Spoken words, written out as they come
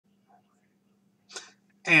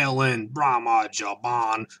Alan Brahma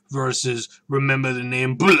Jouban versus, remember the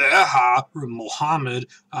name, Belal Muhammad,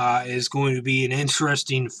 is going to be an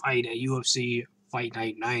interesting fight at UFC Fight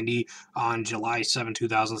Night 90 on July 7,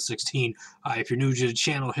 2016. If you're new to the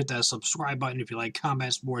channel, hit that subscribe button if you like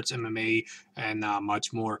combat sports, MMA, and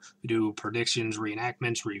much more. We do predictions,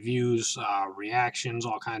 reenactments, reviews, reactions,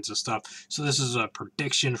 all kinds of stuff. So this is a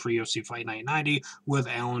prediction for UFC Fight Night 90 with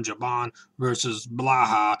Alan Jouban versus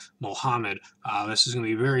Belal Muhammad. This is going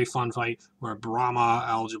to be a very fun fight where Brahma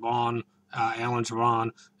Alan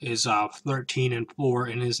Jouban is 13-4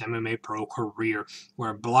 in his MMA pro career,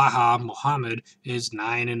 where Belal Muhammad is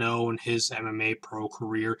 9-0 in his MMA pro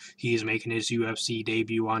career. He is making his UFC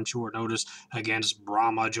debut on short notice against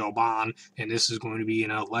Brahma Jouban, and this is going to be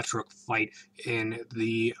an electric fight in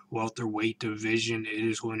the welterweight division. It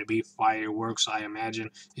is going to be fireworks, I imagine.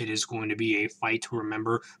 It is going to be a fight to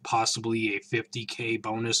remember, possibly a 50K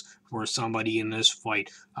bonus for somebody in this fight.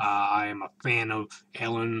 I am a fan of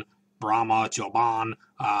Alan Brahma Jouban.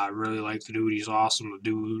 I really like the dude. He's awesome. The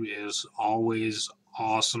dude is always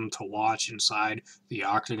awesome to watch inside the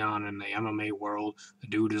octagon in the MMA world. The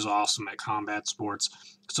dude is awesome at combat sports.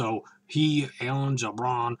 So Alan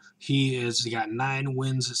Jouban, he got 9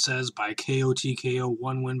 wins, it says, by KO, TKO,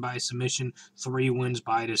 1 win by submission, 3 wins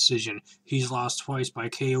by decision. He's lost twice by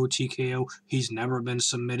KO, TKO. He's never been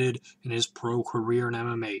submitted in his pro career in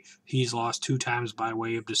MMA. He's lost 2 times by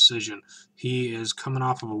way of decision. He is coming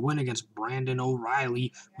off of a win against Brandon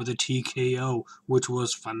O'Reilly with a TKO, which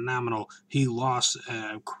was phenomenal. He lost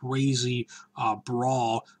a crazy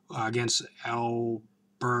brawl against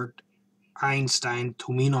Albert Einstein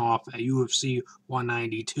Tuminov at UFC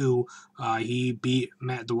 192. He beat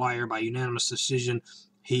Matt Dwyer by unanimous decision.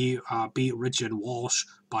 He beat Richard Walsh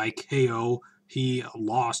by KO. He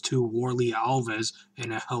lost to Warley Alves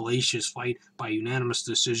in a hellacious fight by unanimous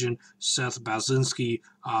decision. Seth Basinski,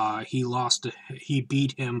 he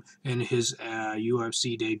beat him in his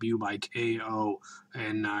UFC debut by KO.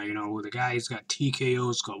 And, the guy's got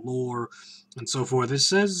TKOs galore and so forth. It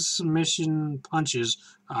says submission punches,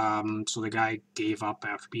 so the guy gave up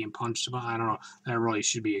after being punched. But I don't know. That really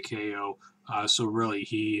should be a KO. So really,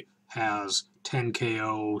 he has 10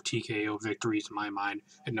 KO, TKO victories in my mind,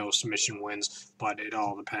 and no submission wins. But it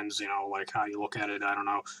all depends, like how you look at it. I don't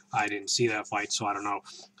know. I didn't see that fight, so I don't know.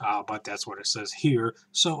 But that's what it says here.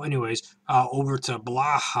 So, anyways, over to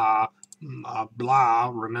Blaha.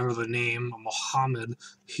 Remember the name, Muhammad.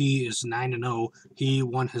 He is 9-0. He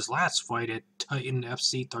won his last fight at Titan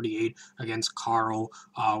FC 38 against Carl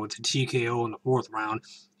with a TKO in the 4th round.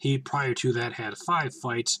 He, prior to that, had 5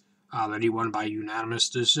 fights that he won by unanimous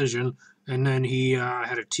decision. And then he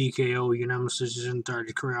had a TKO unanimous decision, started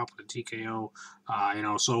his career out with a TKO.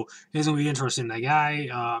 So it's going to be interesting. The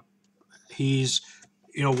guy, he's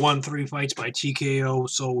won 3 fights by TKO,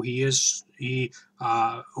 so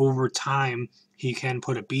over time he can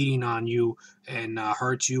put a beating on you and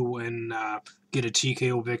hurt you and get a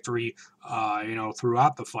TKO victory,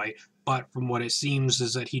 throughout the fight. But from what it seems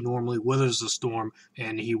is that he normally withers the storm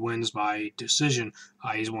and he wins by decision.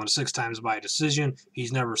 He's won 6 times by decision.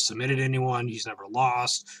 He's never submitted anyone. He's never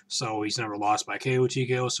lost. So he's never lost by KO,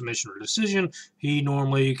 TKO, submission, or decision. He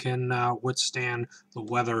normally can withstand the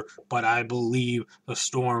weather, but I believe the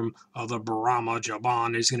storm of the Brahma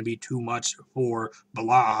Jouban is going to be too much for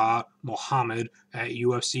Belal Muhammad at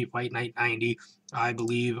UFC Fight Night 90. I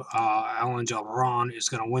believe Alan Jouban is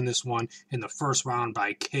going to win this one in the 1st round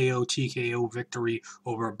by KO, TKO victory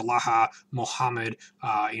over Belal Muhammad.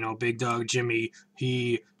 Big Doug Jimmy,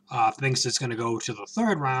 he thinks it's going to go to the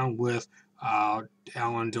 3rd round with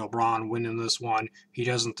Alan Jouban winning this one. He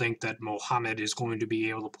doesn't think that Muhammad is going to be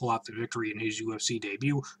able to pull out the victory in his UFC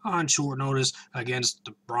debut on short notice against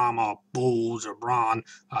the Brahma Bulls or Braun.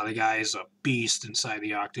 The guy is a beast inside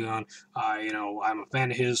the octagon. I'm a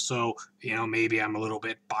fan of his, so maybe I'm a little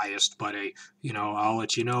bit biased, but I'll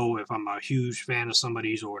let you know if I'm a huge fan of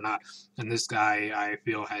somebody's or not. And this guy, I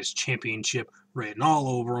feel, has championship written all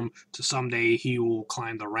over him. To someday he will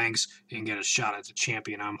climb the ranks and get a shot at the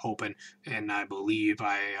champion, I'm hoping. And I believe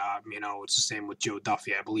it's the same with Joe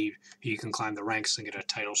Duffy. I believe he can climb the ranks and get a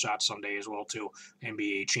title shot someday as well too, and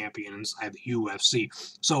be a champion inside the UFC.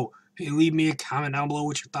 So hey, leave me a comment down below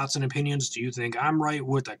with your thoughts and opinions. Do you think I'm right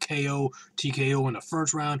with a KO, TKO in the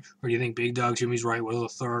 1st round, or do you think Big Dog Jimmy's right with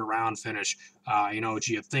a 3rd round finish?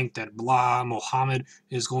 Do you think that Belal Muhammad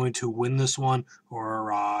is going to win this one,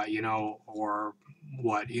 or or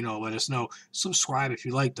what? Let us know. Subscribe if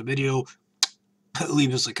you liked the video.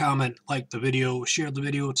 Leave us a comment, like the video, share the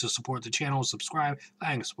video to support the channel, subscribe.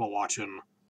 Thanks for watching.